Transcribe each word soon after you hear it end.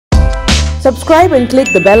Subscribe and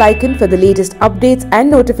click the bell icon for the latest updates and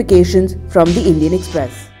notifications from the Indian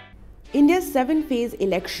Express. India's 7-phase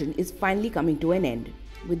election is finally coming to an end.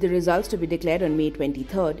 With the results to be declared on May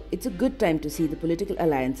 23rd, it's a good time to see the political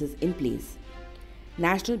alliances in place.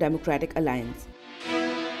 National Democratic Alliance.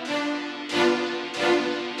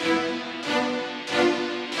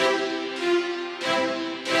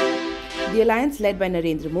 The alliance led by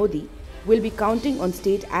Narendra Modi will be counting on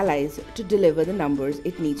state allies to deliver the numbers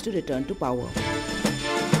it needs to return to power.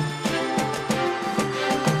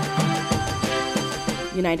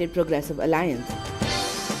 United Progressive Alliance.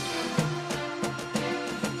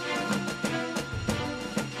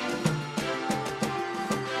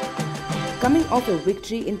 Coming off a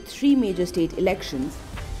victory in 3 major state elections,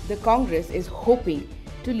 the Congress is hoping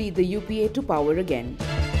to lead the UPA to power again.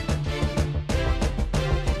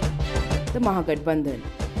 The Mahagathbandhan.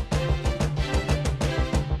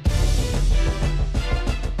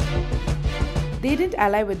 They didn't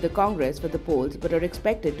ally with the Congress for the polls but are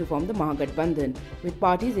expected to form the Mahagathbandhan with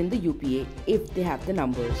parties in the UPA if they have the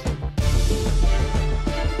numbers.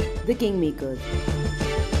 The Kingmakers.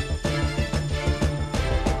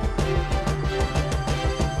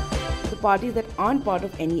 The parties that aren't part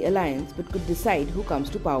of any alliance but could decide who comes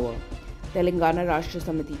to power. Telangana Rashtra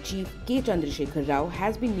Samiti Chief K. Chandrasekhar Rao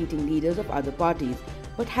has been meeting leaders of other parties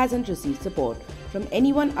but hasn't received support from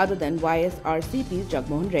anyone other than YSRCP's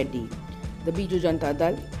Jagmohan Reddy. The Biju Janata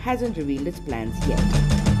Dal hasn't revealed its plans yet.